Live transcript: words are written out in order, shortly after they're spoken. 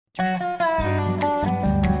If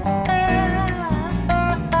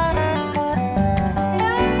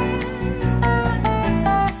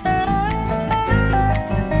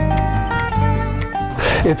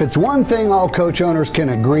it's one thing all coach owners can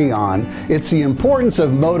agree on, it's the importance of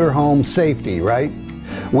motorhome safety, right?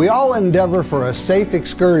 We all endeavor for a safe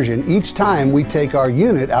excursion each time we take our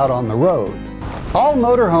unit out on the road. All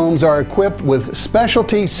motorhomes are equipped with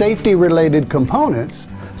specialty safety-related components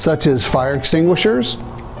such as fire extinguishers,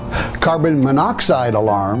 carbon monoxide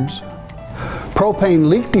alarms, propane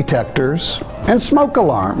leak detectors, and smoke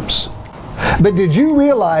alarms. But did you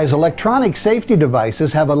realize electronic safety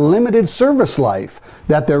devices have a limited service life,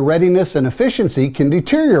 that their readiness and efficiency can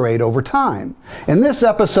deteriorate over time? In this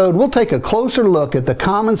episode, we'll take a closer look at the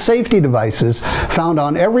common safety devices found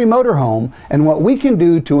on every motorhome and what we can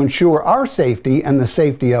do to ensure our safety and the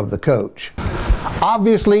safety of the coach.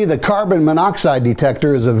 Obviously, the carbon monoxide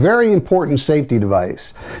detector is a very important safety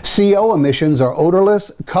device. CO emissions are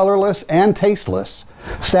odorless, colorless, and tasteless.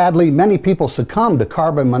 Sadly, many people succumb to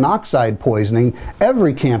carbon monoxide poisoning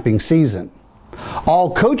every camping season.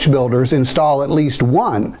 All coach builders install at least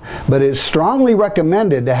one, but it's strongly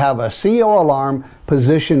recommended to have a CO alarm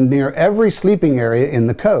positioned near every sleeping area in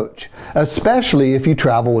the coach, especially if you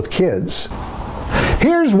travel with kids.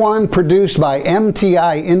 Here's one produced by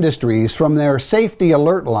MTI Industries from their Safety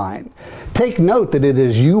Alert line. Take note that it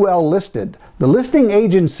is UL listed. The listing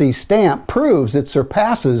agency stamp proves it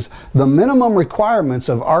surpasses the minimum requirements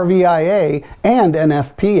of RVIA and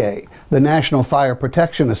NFPA, the National Fire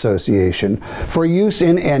Protection Association, for use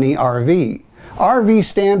in any RV. RV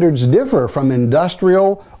standards differ from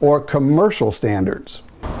industrial or commercial standards.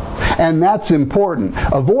 And that's important.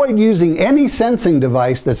 Avoid using any sensing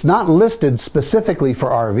device that's not listed specifically for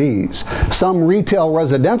RVs. Some retail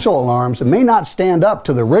residential alarms may not stand up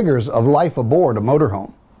to the rigors of life aboard a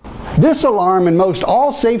motorhome. This alarm and most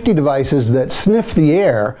all safety devices that sniff the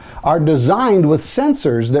air are designed with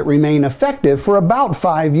sensors that remain effective for about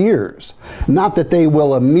 5 years. Not that they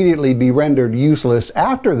will immediately be rendered useless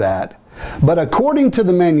after that, but according to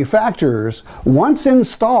the manufacturers, once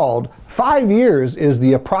installed, 5 years is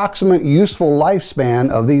the approximate useful lifespan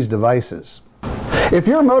of these devices. If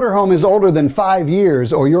your motorhome is older than 5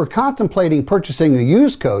 years or you're contemplating purchasing a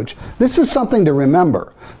used coach, this is something to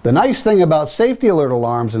remember. The nice thing about safety alert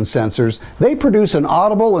alarms and sensors, they produce an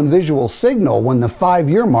audible and visual signal when the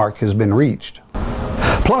 5-year mark has been reached.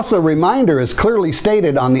 Plus, a reminder is clearly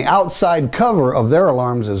stated on the outside cover of their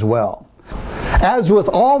alarms as well. As with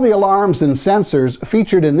all the alarms and sensors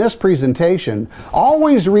featured in this presentation,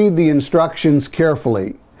 always read the instructions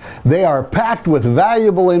carefully. They are packed with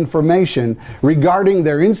valuable information regarding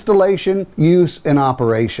their installation, use, and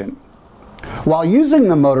operation. While using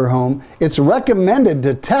the motorhome, it's recommended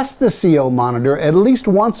to test the CO monitor at least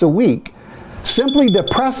once a week. Simply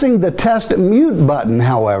depressing the test mute button,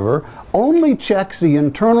 however, only checks the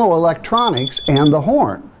internal electronics and the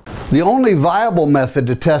horn. The only viable method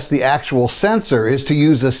to test the actual sensor is to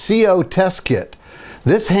use a CO test kit.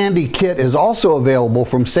 This handy kit is also available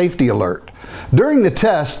from Safety Alert. During the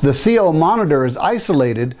test, the CO monitor is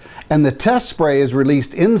isolated and the test spray is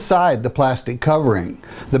released inside the plastic covering.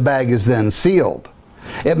 The bag is then sealed.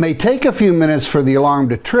 It may take a few minutes for the alarm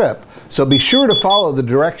to trip, so be sure to follow the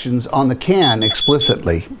directions on the can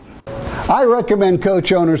explicitly. I recommend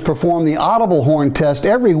coach owners perform the audible horn test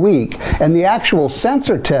every week and the actual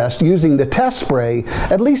sensor test using the test spray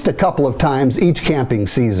at least a couple of times each camping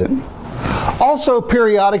season. Also,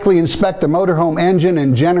 periodically inspect the motorhome engine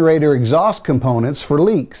and generator exhaust components for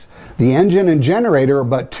leaks. The engine and generator are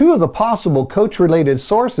but two of the possible coach-related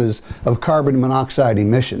sources of carbon monoxide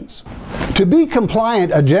emissions. To be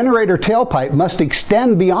compliant, a generator tailpipe must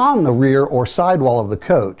extend beyond the rear or sidewall of the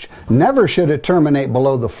coach. Never should it terminate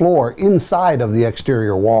below the floor inside of the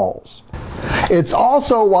exterior walls. It's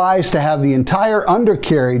also wise to have the entire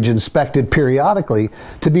undercarriage inspected periodically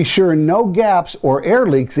to be sure no gaps or air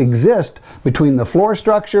leaks exist between the floor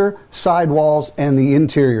structure, sidewalls, and the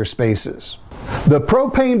interior spaces. The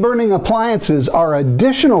propane burning appliances are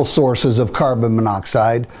additional sources of carbon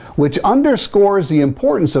monoxide, which underscores the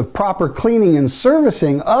importance of proper cleaning and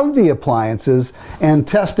servicing of the appliances and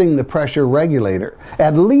testing the pressure regulator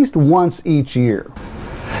at least once each year.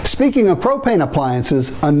 Speaking of propane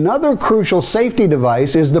appliances, another crucial safety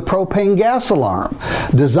device is the propane gas alarm.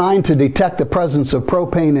 Designed to detect the presence of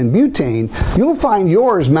propane and butane, you'll find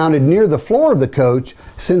yours mounted near the floor of the coach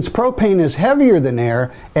since propane is heavier than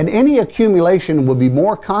air and any accumulation will be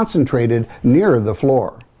more concentrated nearer the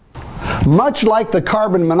floor. Much like the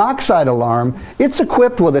carbon monoxide alarm, it's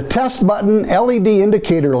equipped with a test button, LED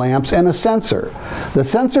indicator lamps, and a sensor. The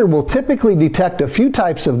sensor will typically detect a few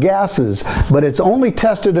types of gases, but it's only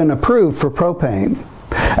tested and approved for propane.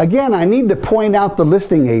 Again, I need to point out the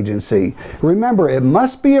listing agency. Remember, it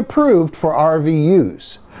must be approved for RV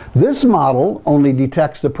use. This model only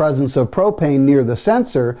detects the presence of propane near the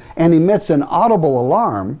sensor and emits an audible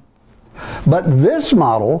alarm. But this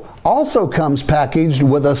model also comes packaged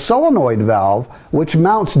with a solenoid valve which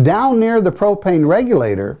mounts down near the propane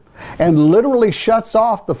regulator and literally shuts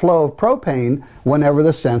off the flow of propane whenever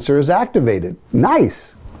the sensor is activated.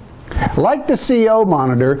 Nice! Like the CO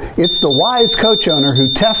monitor, it's the wise coach owner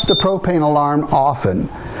who tests the propane alarm often.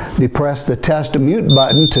 Depress the test mute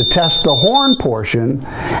button to test the horn portion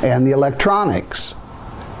and the electronics.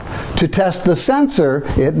 To test the sensor,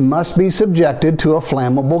 it must be subjected to a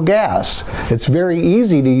flammable gas. It's very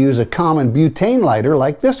easy to use a common butane lighter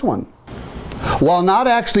like this one. While not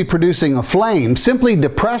actually producing a flame, simply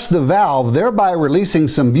depress the valve, thereby releasing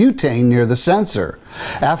some butane near the sensor.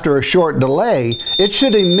 After a short delay, it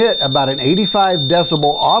should emit about an 85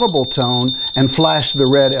 decibel audible tone and flash the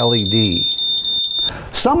red LED.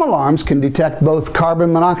 Some alarms can detect both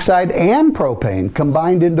carbon monoxide and propane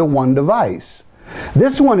combined into one device.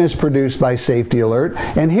 This one is produced by Safety Alert,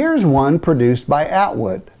 and here's one produced by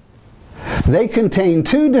Atwood. They contain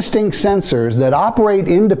two distinct sensors that operate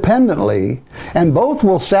independently, and both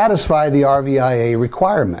will satisfy the RVIA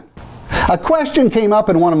requirement. A question came up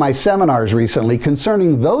in one of my seminars recently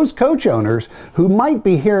concerning those coach owners who might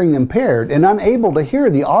be hearing impaired and unable to hear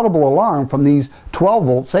the audible alarm from these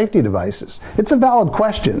 12-volt safety devices. It's a valid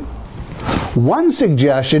question. One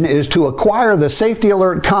suggestion is to acquire the Safety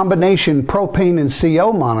Alert combination propane and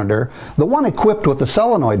CO monitor, the one equipped with the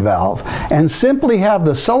solenoid valve, and simply have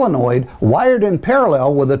the solenoid wired in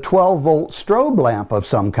parallel with a 12-volt strobe lamp of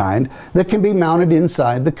some kind that can be mounted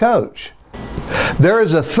inside the coach. There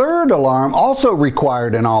is a third alarm also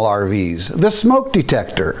required in all RVs, the smoke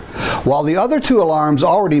detector. While the other two alarms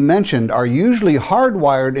already mentioned are usually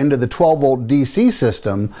hardwired into the 12-volt DC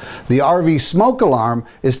system, the RV smoke alarm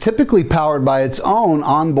is typically powered by its own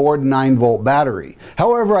onboard 9-volt battery.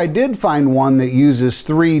 However, I did find one that uses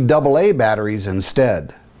 3 AA batteries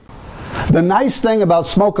instead. The nice thing about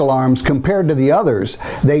smoke alarms compared to the others,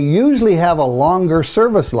 they usually have a longer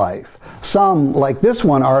service life. Some, like this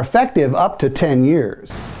one, are effective up to 10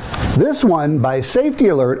 years. This one, by Safety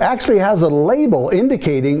Alert, actually has a label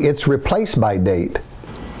indicating its replace-by date.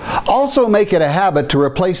 Also make it a habit to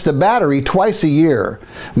replace the battery twice a year.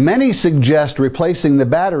 Many suggest replacing the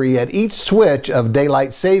battery at each switch of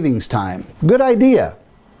daylight savings time. Good idea.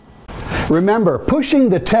 Remember, pushing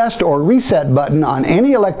the test or reset button on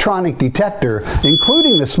any electronic detector,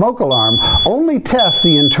 including the smoke alarm, only tests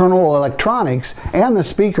the internal electronics and the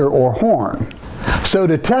speaker or horn. So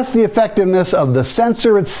to test the effectiveness of the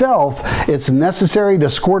sensor itself, it's necessary to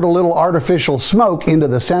squirt a little artificial smoke into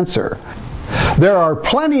the sensor. There are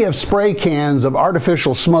plenty of spray cans of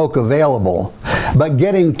artificial smoke available, but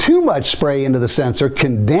getting too much spray into the sensor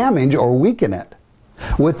can damage or weaken it.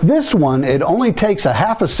 With this one, it only takes a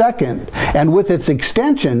half a second, and with its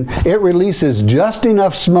extension, it releases just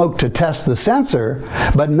enough smoke to test the sensor,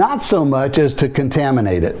 but not so much as to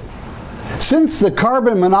contaminate it. Since the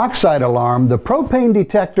carbon monoxide alarm, the propane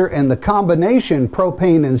detector, and the combination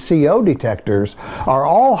propane and CO detectors are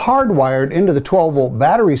all hardwired into the 12-volt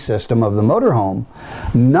battery system of the motorhome,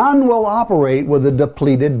 none will operate with a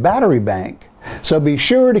depleted battery bank. So be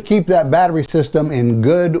sure to keep that battery system in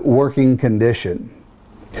good working condition.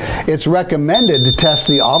 It's recommended to test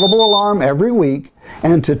the audible alarm every week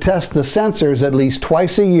and to test the sensors at least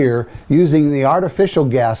twice a year using the artificial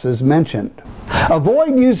gases mentioned.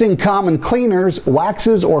 Avoid using common cleaners,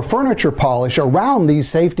 waxes, or furniture polish around these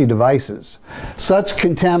safety devices. Such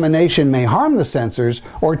contamination may harm the sensors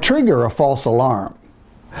or trigger a false alarm.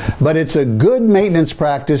 But it's a good maintenance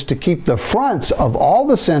practice to keep the fronts of all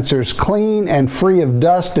the sensors clean and free of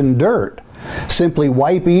dust and dirt. Simply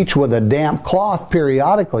wipe each with a damp cloth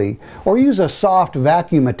periodically, or use a soft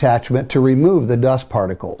vacuum attachment to remove the dust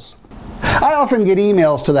particles. I often get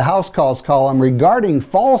emails to the house calls column regarding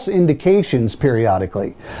false indications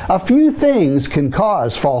periodically. A few things can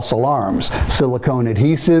cause false alarms: silicone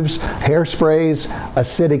adhesives, hairsprays,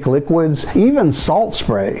 acidic liquids, even salt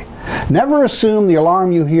spray. Never assume the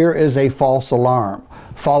alarm you hear is a false alarm.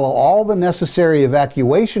 Follow all the necessary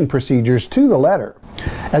evacuation procedures to the letter.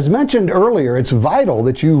 As mentioned earlier, it's vital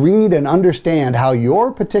that you read and understand how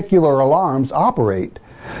your particular alarms operate.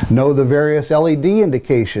 Know the various LED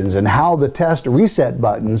indications and how the test reset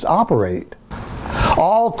buttons operate.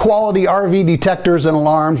 All quality RV detectors and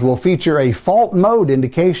alarms will feature a fault mode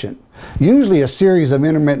indication. usually a series of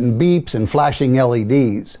intermittent beeps and flashing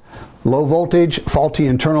LEDs. Low voltage, faulty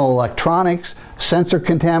internal electronics, sensor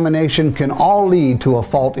contamination can all lead to a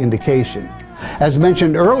fault indication. As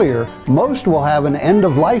mentioned earlier, most will have an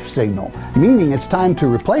end-of-life signal, meaning it's time to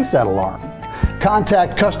replace that alarm.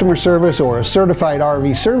 Contact customer service or a certified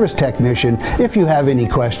RV service technician if you have any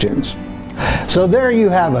questions. So there you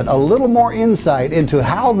have it, a little more insight into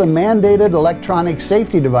how the mandated electronic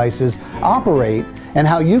safety devices operate and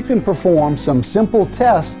how you can perform some simple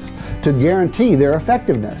tests to guarantee their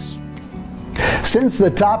effectiveness. Since the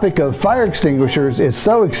topic of fire extinguishers is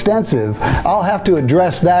so extensive, I'll have to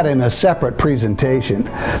address that in a separate presentation.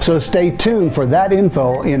 So stay tuned for that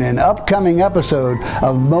info in an upcoming episode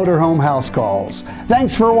of Motorhome House Calls.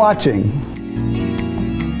 Thanks for watching.